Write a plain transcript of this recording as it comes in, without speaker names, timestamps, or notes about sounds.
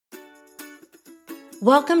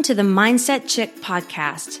Welcome to the Mindset Chick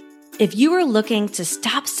podcast. If you are looking to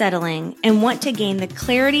stop settling and want to gain the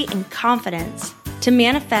clarity and confidence to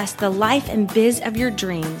manifest the life and biz of your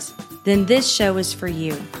dreams, then this show is for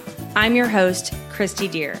you. I'm your host, Christy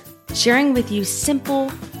Deer, sharing with you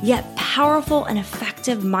simple yet powerful and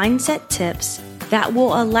effective mindset tips that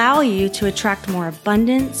will allow you to attract more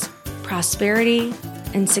abundance, prosperity,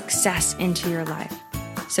 and success into your life.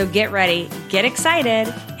 So get ready, get excited,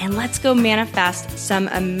 and let's go manifest some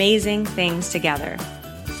amazing things together.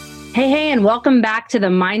 Hey, and welcome back to the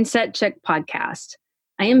Mindset Chick podcast.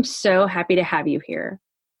 I am so happy to have you here.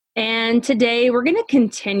 And today we're going to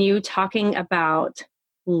continue talking about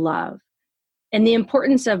love and the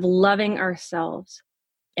importance of loving ourselves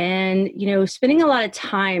and, spending a lot of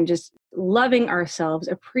time just loving ourselves,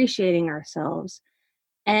 appreciating ourselves.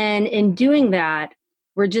 And in doing that,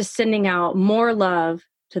 we're just sending out more love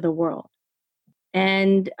to the world.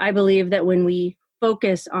 And I believe that when we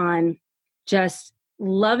focus on just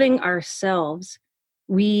loving ourselves,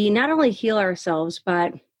 we not only heal ourselves,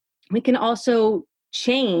 but we can also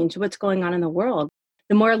change what's going on in the world.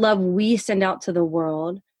 The more love we send out to the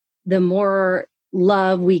world, the more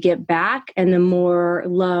love we get back and the more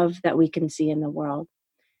love that we can see in the world.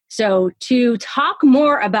 So to talk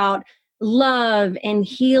more about love and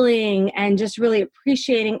healing and just really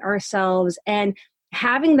appreciating ourselves and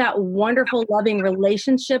having that wonderful, loving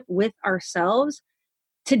relationship with ourselves.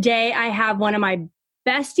 Today, I have one of my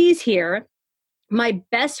besties here, my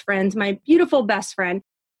best friends, my beautiful best friend.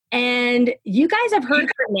 And you guys have heard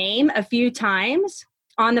her name a few times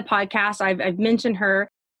on the podcast. I've mentioned her,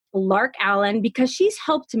 Lark Allen, because she's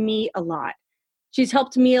helped me a lot. She's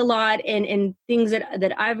helped me a lot in things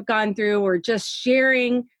that I've gone through or just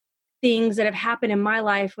sharing things that have happened in my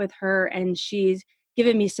life with her. And she's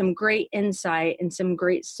given me some great insight and some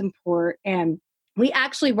great support. And we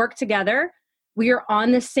actually work together. We are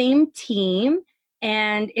on the same team.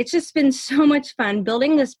 And it's just been so much fun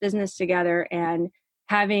building this business together and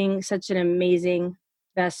having such an amazing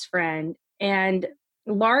best friend. And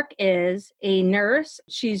Lark is a nurse.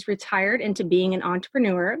 She's retired into being an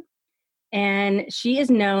entrepreneur. And she is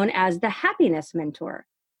known as the happiness mentor.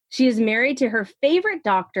 She is married to her favorite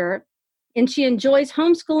doctor, and she enjoys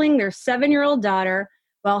homeschooling their 7-year-old daughter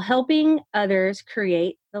while helping others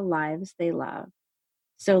create the lives they love.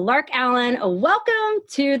 So Lark Allen, welcome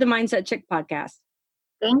to the Mindset Chick podcast.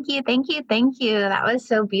 Thank you. That was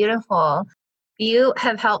so beautiful. You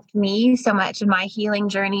have helped me so much in my healing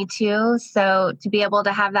journey too. So to be able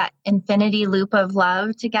to have that infinity loop of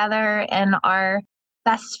love together and our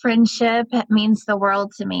best friendship means the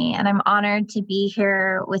world to me. And I'm honored to be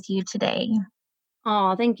here with you today.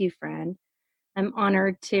 Oh, thank you, friend. I'm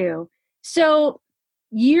honored too. So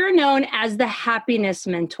you're known as the happiness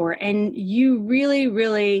mentor, and you really,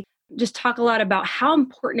 really just talk a lot about how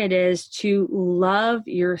important it is to love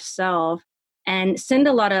yourself and send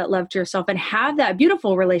a lot of love to yourself and have that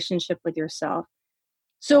beautiful relationship with yourself.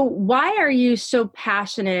 So why are you so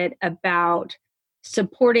passionate about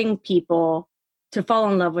supporting people to fall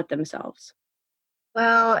in love with themselves?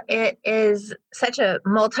 Well, it is such a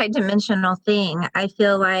multidimensional thing, I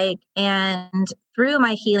feel like. And through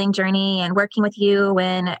my healing journey and working with you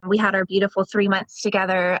when we had our beautiful 3 months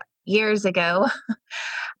together years ago,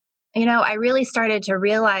 I really started to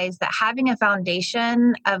realize that having a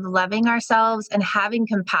foundation of loving ourselves and having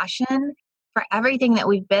compassion for everything that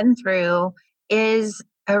we've been through is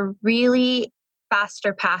a really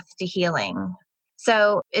faster path to healing.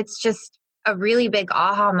 So it's just a really big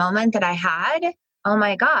aha moment that I had. Oh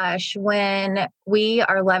my gosh, when we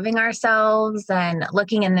are loving ourselves and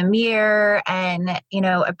looking in the mirror and,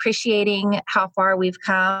 appreciating how far we've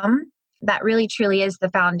come, that really truly is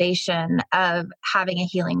the foundation of having a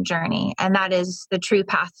healing journey. And that is the true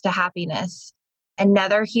path to happiness.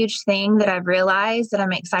 Another huge thing that I've realized that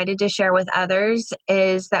I'm excited to share with others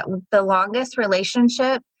is that the longest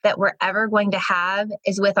relationship that we're ever going to have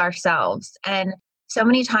is with ourselves. And so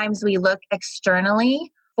many times we look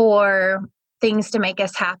externally for things to make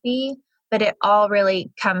us happy, but it all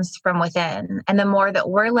really comes from within. And the more that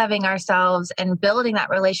we're loving ourselves and building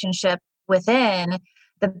that relationship within,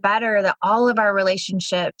 the better that all of our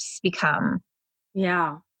relationships become.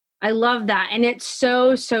 Yeah, I love that. And it's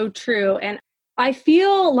so, so true. And I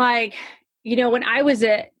feel like, when I was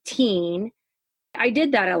a teen, I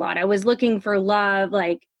did that a lot. I was looking for love,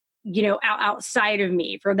 outside of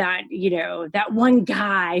me for that, that one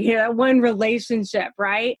guy, that one relationship,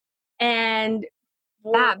 right? And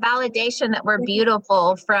that validation that we're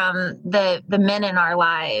beautiful from the men in our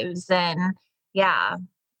lives. And yeah.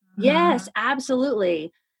 Yes,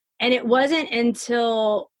 absolutely. And it wasn't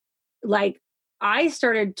until I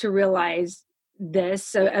started to realize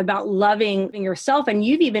this about loving yourself. And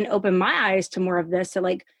you've even opened my eyes to more of this. So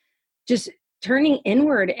like just turning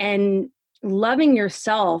inward and loving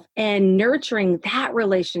yourself and nurturing that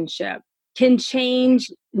relationship can change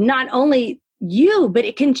not only you, but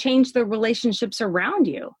it can change the relationships around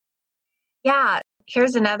you. Yeah.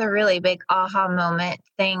 Here's another really big aha moment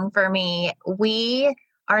thing for me. We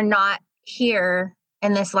are not here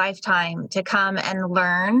in this lifetime to come and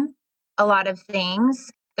learn a lot of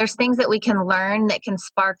things. There's things that we can learn that can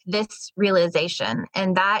spark this realization,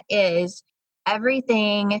 and that is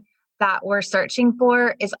everything that we're searching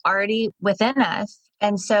for is already within us.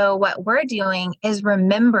 And so what we're doing is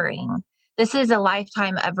remembering. This is a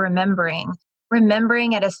lifetime of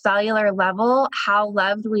remembering at a cellular level how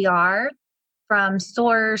loved we are from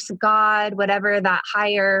source, God, whatever that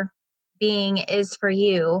higher being is for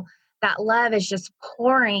you. That love is just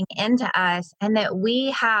pouring into us, and that we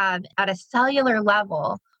have at a cellular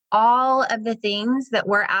level all of the things that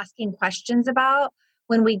we're asking questions about.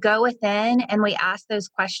 When we go within and we ask those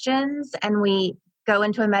questions and we go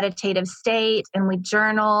into a meditative state and we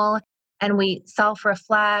journal and we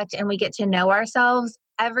self-reflect and we get to know ourselves,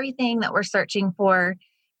 everything that we're searching for,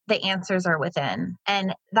 the answers are within.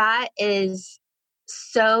 And that is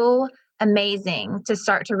so amazing to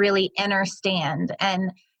start to really understand.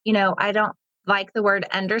 And, I don't like the word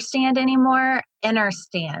understand anymore,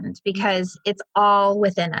 understand, because it's all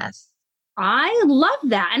within us. I love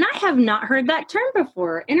that. And I have not heard that term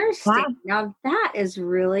before. Interesting. Wow. Now that's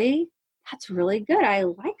really good. I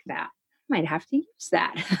like that. I might have to use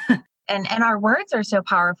that. And our words are so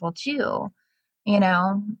powerful too,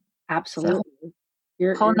 Absolutely.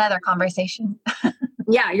 So whole nother conversation.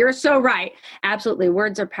 Yeah, you're so right. Absolutely.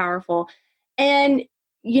 Words are powerful. And,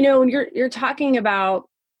 you're talking about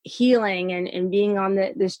healing and being on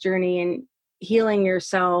this journey and healing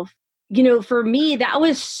yourself. For me, that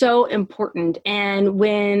was so important. And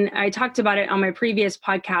when I talked about it on my previous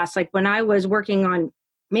podcast, like when I was working on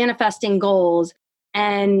manifesting goals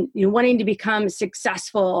and wanting to become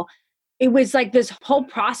successful, it was like this whole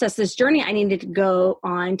process, this journey I needed to go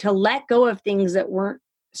on to let go of things that weren't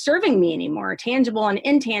serving me anymore, tangible and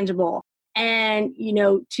intangible. And,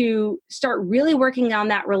 to start really working on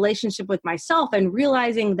that relationship with myself and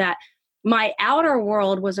realizing that my outer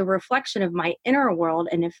world was a reflection of my inner world.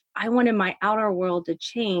 And if I wanted my outer world to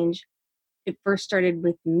change, it first started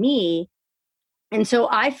with me. And so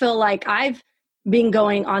I feel like I've been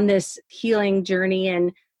going on this healing journey,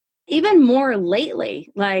 and even more lately,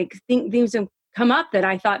 like things have come up that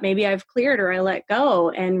I thought maybe I've cleared or I let go,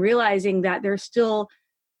 and realizing that there's still,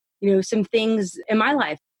 some things in my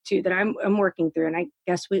life too that I'm working through. And I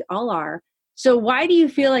guess we all are. So why do you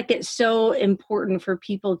feel like it's so important for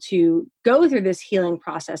people to go through this healing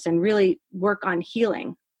process and really work on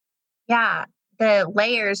healing? Yeah, the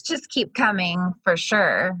layers just keep coming for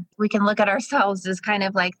sure. We can look at ourselves as kind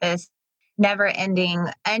of like this never ending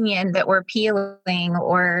onion that we're peeling,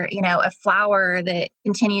 or, a flower that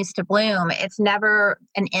continues to bloom. It's never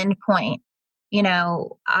an end point.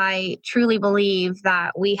 I truly believe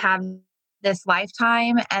that we have this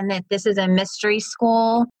lifetime and that this is a mystery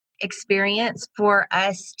school experience for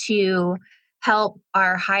us to help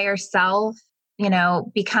our higher self,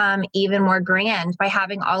 become even more grand by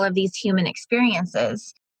having all of these human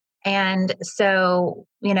experiences. And so,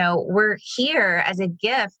 we're here as a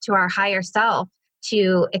gift to our higher self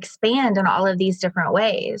to expand in all of these different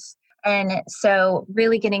ways. And so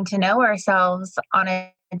really getting to know ourselves on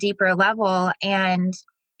a deeper level and,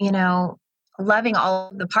 loving all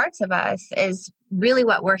of the parts of us is really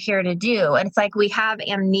what we're here to do. And it's like we have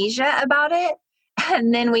amnesia about it.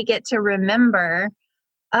 And then we get to remember,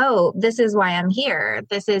 oh, this is why I'm here.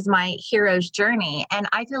 This is my hero's journey. And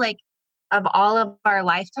I feel like of all of our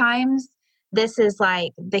lifetimes, this is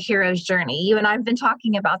like the hero's journey. You and I've been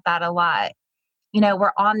talking about that a lot.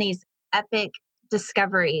 We're on these epic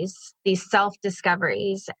discoveries, these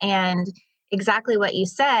self-discoveries, and exactly what you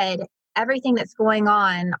said, everything that's going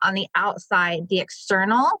on the outside, the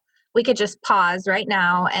external, we could just pause right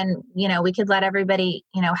now and, we could let everybody,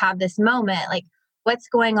 have this moment, like what's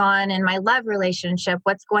going on in my love relationship,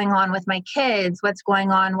 what's going on with my kids, what's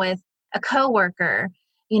going on with a coworker,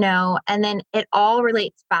 and then it all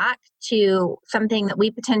relates back to something that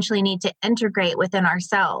we potentially need to integrate within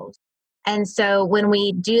ourselves. And so when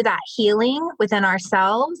we do that healing within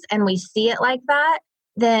ourselves and we see it like that,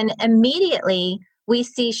 then immediately we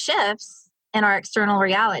see shifts in our external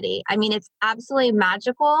reality. I mean, it's absolutely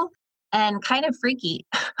magical and kind of freaky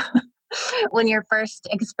when you're first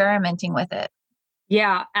experimenting with it.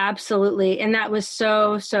 Yeah, absolutely. And that was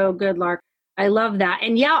so, so good, Lark. I love that.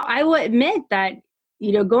 And yeah, I will admit that,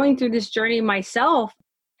 going through this journey myself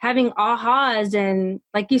having ahas. And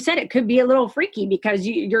like you said, it could be a little freaky because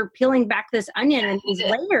you're peeling back this onion and these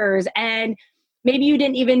layers, and maybe you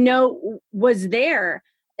didn't even know was there.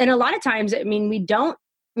 And a lot of times, I mean, we don't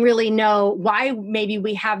really know why maybe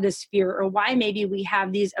we have this fear or why maybe we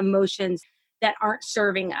have these emotions that aren't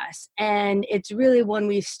serving us. And it's really when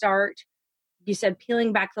we start, you said,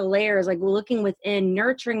 peeling back the layers, like looking within,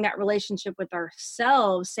 nurturing that relationship with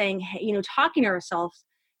ourselves, saying, hey, talking to ourselves,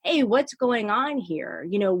 hey, what's going on here?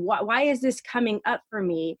 Why is this coming up for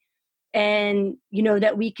me? And,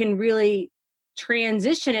 that we can really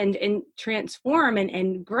transition and transform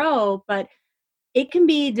and grow. But it can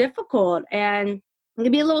be difficult, and it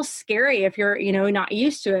can be a little scary if you're, not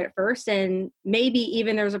used to it at first. And maybe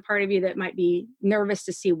even there's a part of you that might be nervous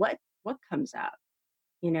to see what comes up,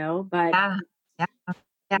 but Yeah. Yeah.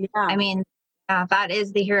 Yeah. yeah. I mean, yeah, that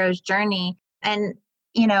is the hero's journey. And,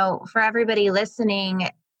 for everybody listening,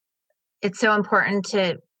 it's so important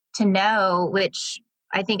to know, which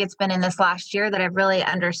I think it's been in this last year that I've really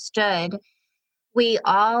understood. We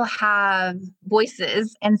all have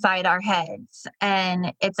voices inside our heads,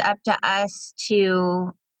 and it's up to us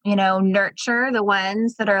to, nurture the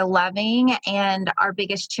ones that are loving and our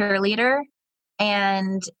biggest cheerleader.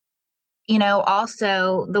 And,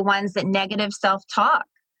 also the ones that negative self-talk,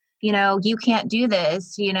 you can't do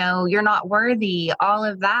this, you're not worthy, all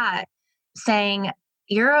of that, saying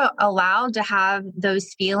you're allowed to have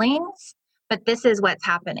those feelings, but this is what's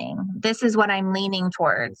happening. This is what I'm leaning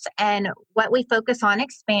towards. And what we focus on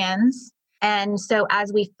expands. And so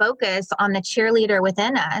as we focus on the cheerleader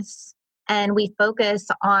within us, and we focus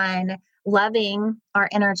on loving our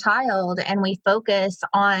inner child, and we focus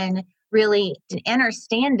on really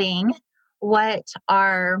understanding what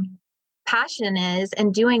our passion is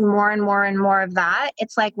and doing more and more and more of that,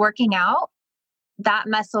 it's like working out. That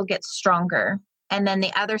muscle gets stronger, and then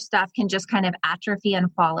the other stuff can just kind of atrophy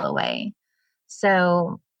and fall away.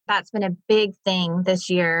 So that's been a big thing this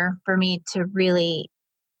year for me to really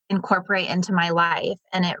incorporate into my life.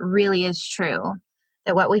 And it really is true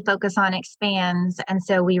that what we focus on expands. And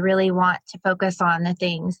so we really want to focus on the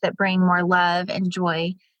things that bring more love and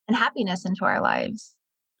joy and happiness into our lives.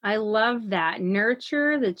 I love that.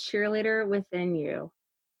 Nurture the cheerleader within you.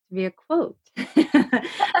 To be a quote.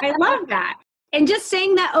 I love that. And just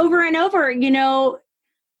saying that over and over,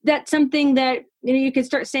 that's something that you could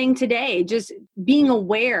start saying today, just being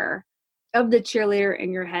aware of the cheerleader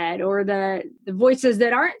in your head, or the voices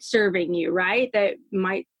that aren't serving you, right? That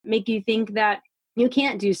might make you think that you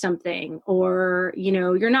can't do something, or,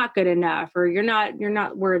 you're not good enough, or you're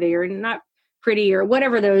not worthy, or not pretty, or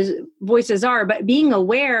whatever those voices are. But being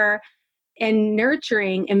aware and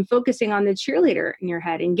nurturing and focusing on the cheerleader in your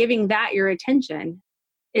head and giving that your attention.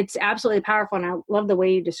 It's absolutely powerful. And I love the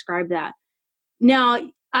way you describe that. Now,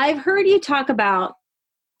 I've heard you talk about,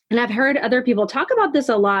 and I've heard other people talk about this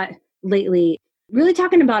a lot lately, really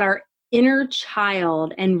talking about our inner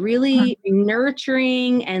child and really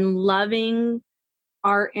nurturing and loving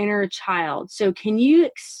our inner child. So can you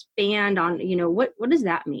expand on, what does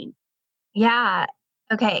that mean? Yeah.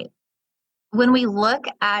 Okay. When we look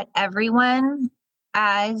at everyone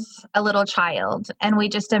as a little child, and we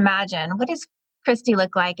just imagine, what does Christy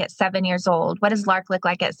look like at 7 years old? What does Lark look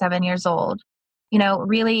like at 7 years old?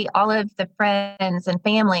 Really all of the friends and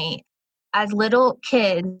family as little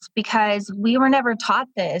kids, because we were never taught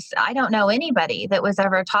this. I don't know anybody that was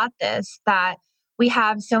ever taught this, that we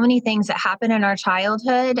have so many things that happen in our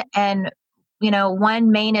childhood, and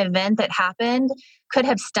one main event that happened could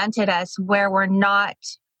have stunted us where we're not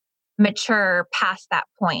mature past that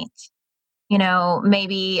point.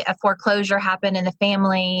 Maybe a foreclosure happened in the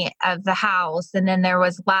family of the house, and then there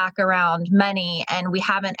was lack around money, and we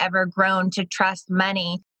haven't ever grown to trust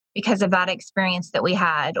money because of that experience that we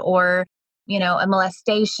had, or, a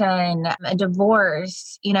molestation, a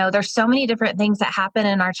divorce. There's so many different things that happen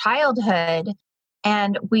in our childhood,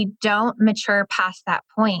 and we don't mature past that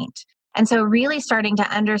point. And so really starting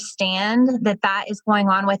to understand that that is going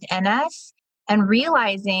on within us, and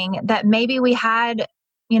realizing that maybe we had,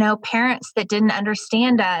 parents that didn't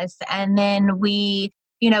understand us. And then we,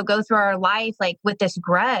 go through our life like with this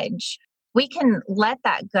grudge. We can let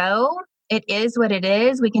that go. It is what it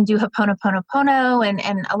is. We can do Ho'oponopono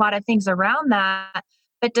and a lot of things around that.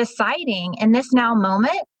 But deciding in this now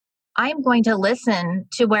moment, I'm going to listen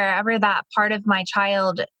to wherever that part of my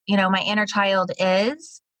child, my inner child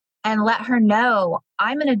is, and let her know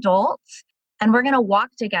I'm an adult, and we're going to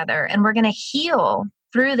walk together, and we're going to heal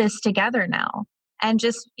through this together now. And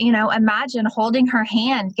just, imagine holding her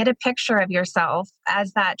hand, get a picture of yourself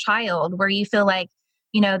as that child where you feel like,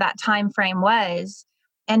 that time frame was,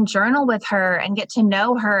 and journal with her and get to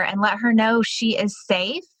know her and let her know she is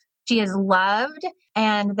safe she is loved,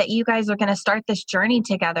 and that you guys are going to start this journey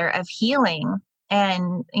together of healing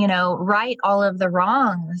and, right all of the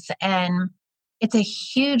wrongs. And it's a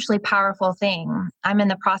hugely powerful thing. I'm in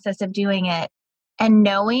the process of doing it. And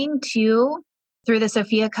knowing too, through the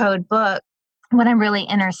Sophia Code book, what I'm really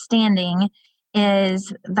understanding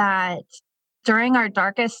is that during our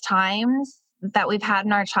darkest times that we've had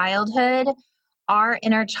in our childhood, our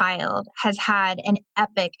inner child has had an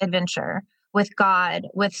epic adventure with God,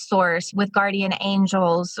 with Source, with guardian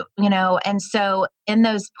angels, and so in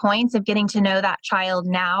those points of getting to know that child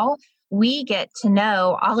now, we get to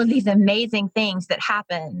know all of these amazing things that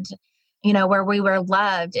happened, where we were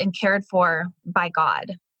loved and cared for by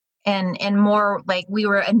God. And more like we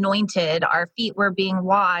were anointed, our feet were being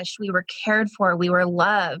washed, we were cared for, we were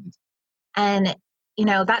loved. And,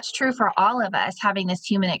 that's true for all of us having this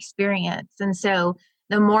human experience. And so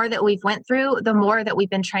the more that we've went through, the more that we've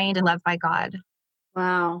been trained and loved by God.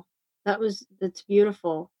 Wow. That's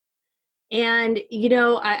beautiful. And,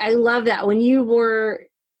 I love that when you were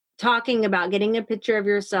talking about getting a picture of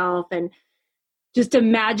yourself and just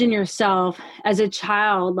imagine yourself as a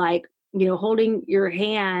child, like, holding your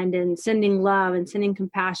hand and sending love and sending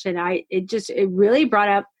compassion. It really brought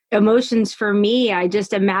up emotions for me. I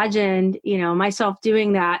just imagined, myself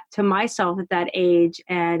doing that to myself at that age.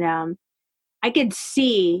 And I could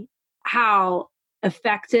see how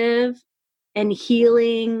effective and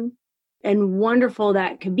healing and wonderful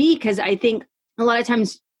that could be. Because I think a lot of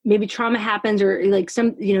times maybe trauma happens or like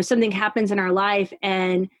something happens in our life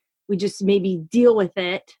and we just maybe deal with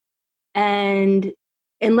it. And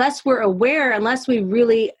unless we're aware, unless we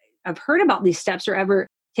really have heard about these steps or ever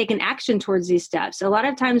taken action towards these steps, a lot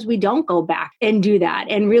of times we don't go back and do that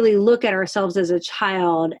and really look at ourselves as a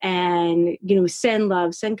child and, send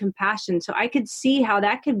love, send compassion. So I could see how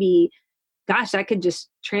that could be, that could just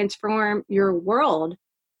transform your world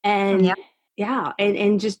and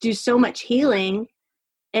and just do so much healing.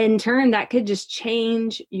 In turn, that could just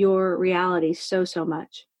change your reality so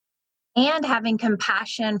much. And having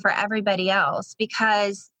compassion for everybody else,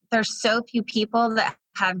 because there's so few people that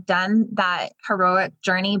have done that heroic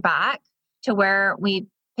journey back to where we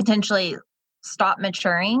potentially stop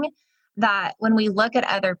maturing, that when we look at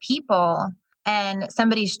other people and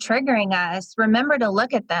somebody's triggering us, remember to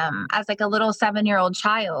look at them as like a little 7-year-old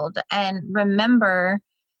child and remember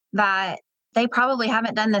that they probably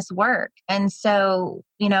haven't done this work. And so,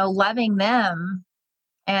 loving them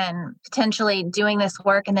and potentially doing this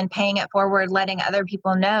work and then paying it forward, letting other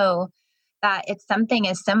people know that it's something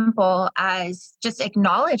as simple as just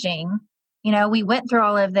acknowledging, we went through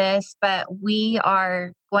all of this, but we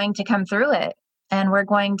are going to come through it and we're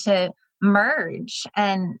going to merge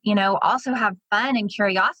and, also have fun and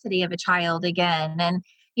curiosity of a child again. And,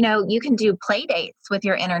 you can do play dates with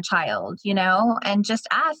your inner child, and just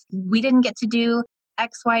ask, we didn't get to do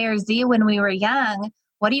X, Y, or Z when we were young.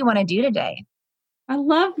 What do you want to do today? I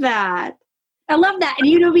love that. And,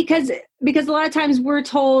 because a lot of times we're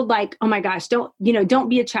told like, oh my gosh, don't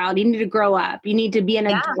be a child. You need to grow up. You need to be an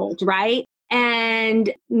adult, right?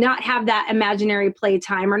 And not have that imaginary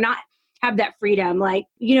playtime or not have that freedom. Like,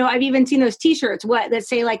 I've even seen those t-shirts, that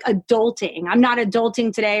say like adulting. I'm not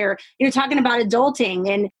adulting today, or you're talking about adulting.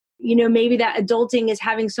 And, maybe that adulting is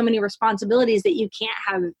having so many responsibilities that you can't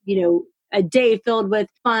have, a day filled with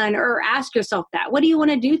fun, or ask yourself that, what do you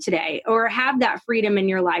want to do today? Or have that freedom in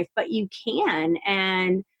your life, but you can,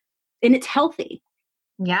 and it's healthy.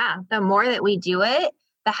 Yeah. The more that we do it,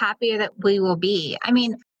 the happier that we will be. I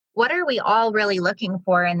mean, what are we all really looking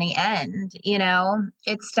for in the end?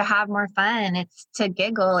 It's to have more fun. It's to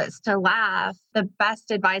giggle. It's to laugh. The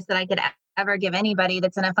best advice that I could ever give anybody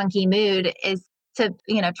that's in a funky mood is to,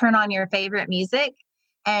 turn on your favorite music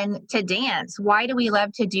and to dance. Why do we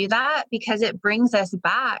love to do that? Because it brings us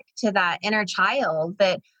back to that inner child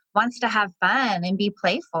that wants to have fun and be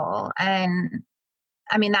playful. And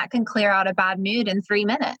I mean, that can clear out a bad mood in 3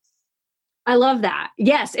 minutes. I love that.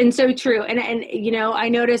 Yes. And so true. And, I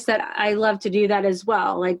noticed that I love to do that as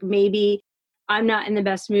well. Like maybe I'm not in the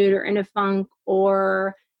best mood or in a funk,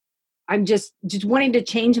 or I'm just wanting to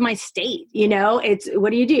change my state. It's,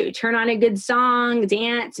 what do? Turn on a good song,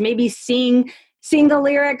 dance, maybe sing the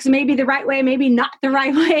lyrics, maybe the right way, maybe not the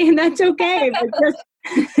right way. And that's okay. But just,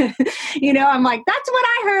 I'm like, that's what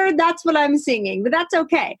I heard. That's what I'm singing, but that's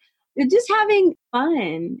okay. Just having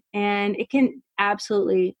fun, and it can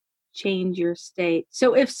absolutely change your state.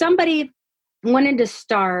 So if somebody wanted to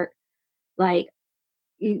start like,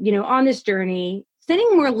 on this journey,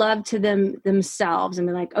 sending more love to themselves and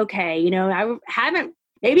be like, okay,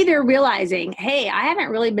 maybe they're realizing, hey, I haven't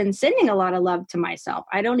really been sending a lot of love to myself.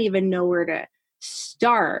 I don't even know where to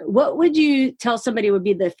start, what would you tell somebody would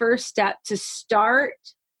be the first step to start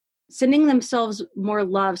sending themselves more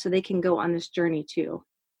love so they can go on this journey too?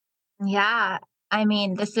 Yeah. I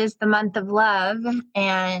mean, this is the month of love,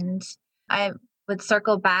 and I would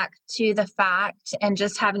circle back to the fact and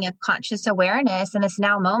just having a conscious awareness in this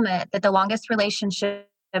now moment that the longest relationship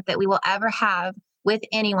that we will ever have with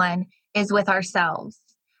anyone is with ourselves.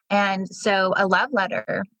 And so a love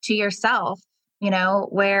letter to yourself,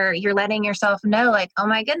 where you're letting yourself know, like, oh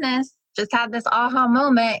my goodness, just had this aha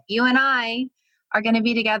moment. You and I are going to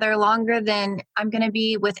be together longer than I'm going to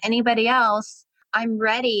be with anybody else. I'm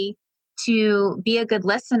ready to be a good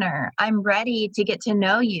listener. I'm ready to get to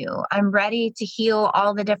know you. I'm ready to heal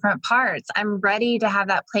all the different parts. I'm ready to have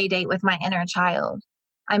that play date with my inner child.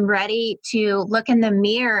 I'm ready to look in the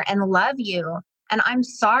mirror and love you. And I'm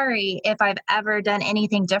sorry if I've ever done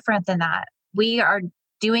anything different than that. We are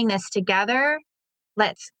doing this together.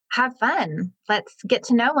 Let's have fun. Let's get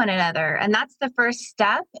to know one another. And that's the first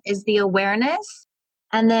step, is the awareness.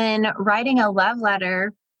 And then writing a love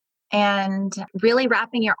letter and really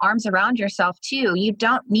wrapping your arms around yourself too. You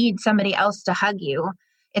don't need somebody else to hug you.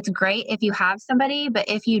 It's great if you have somebody, but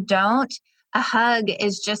if you don't, a hug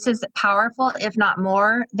is just as powerful, if not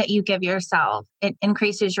more, that you give yourself. It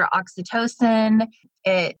increases your oxytocin.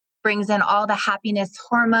 It brings in all the happiness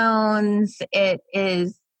hormones. It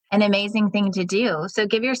is an amazing thing to do. So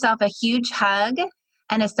give yourself a huge hug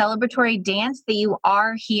and a celebratory dance that you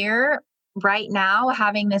are here right now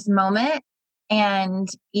having this moment. And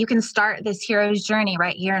you can start this hero's journey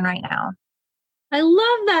right here and right now. I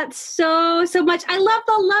love that so much. I love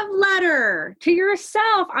the love letter to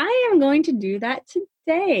yourself. I am going to do that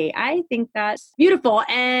today. I think that's beautiful.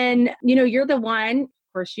 And, you're the one, of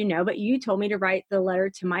course, but you told me to write the letter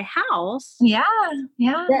to my house. Yeah.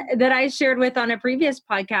 That I shared with on a previous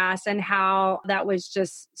podcast, and how that was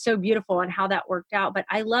just so beautiful and how that worked out. But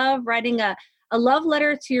I love writing a love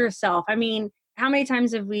letter to yourself. I mean, how many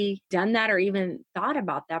times have we done that or even thought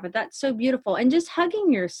about that? But that's so beautiful. And just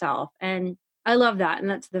hugging yourself. And I love that. And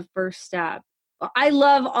that's the first step. I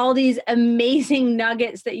love all these amazing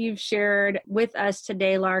nuggets that you've shared with us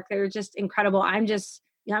today, Lark. They're just incredible. I'm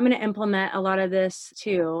going to implement a lot of this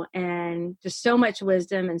too. And just so much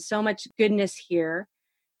wisdom and so much goodness here.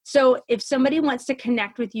 So if somebody wants to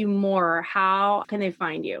connect with you more, how can they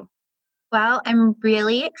find you? Well, I'm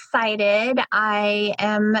really excited. I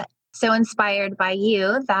am so inspired by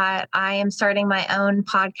you that I am starting my own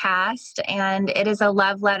podcast, and it is a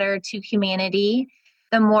love letter to humanity.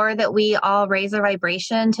 The more that we all raise our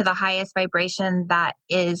vibration to the highest vibration that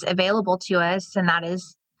is available to us, and that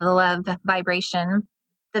is the love vibration,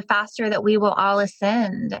 the faster that we will all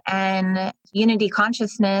ascend and unity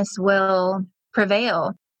consciousness will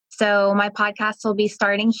prevail. So my podcast will be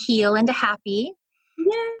starting Heal into Happy.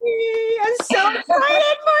 Yay! I'm so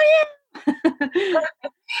excited for you.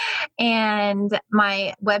 And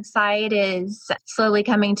my website is slowly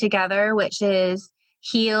coming together, which is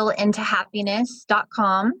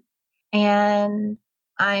healintohappiness.com. And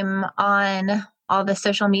I'm on all the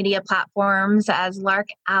social media platforms as Lark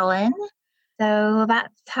Allen. So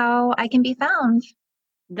that's how I can be found.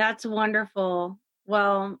 That's wonderful.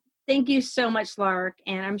 Well, thank you so much, Lark.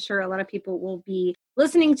 And I'm sure a lot of people will be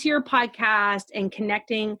listening to your podcast and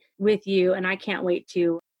connecting with you. And I can't wait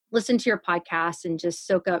to listen to your podcast and just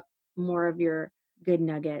soak up more of your good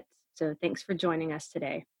nuggets. So thanks for joining us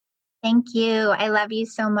today. Thank you. I love you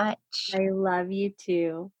so much. I love you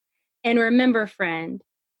too. And remember, friend,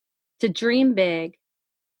 to dream big,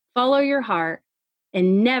 follow your heart,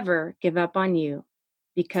 and never give up on you,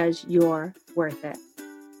 because you're worth it.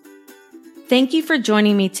 Thank you for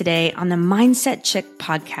joining me today on the Mindset Chick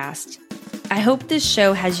podcast. I hope this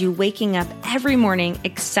show has you waking up every morning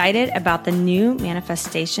excited about the new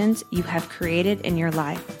manifestations you have created in your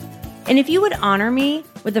life. And if you would honor me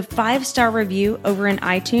with a 5-star review over in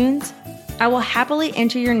iTunes, I will happily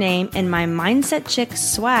enter your name in my Mindset Chick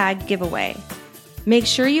swag giveaway. Make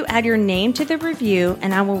sure you add your name to the review,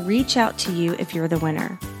 and I will reach out to you if you're the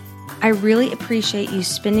winner. I really appreciate you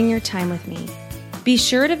spending your time with me. Be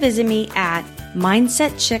sure to visit me at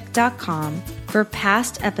mindsetchick.com for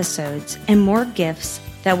past episodes and more gifts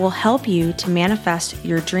that will help you to manifest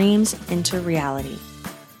your dreams into reality.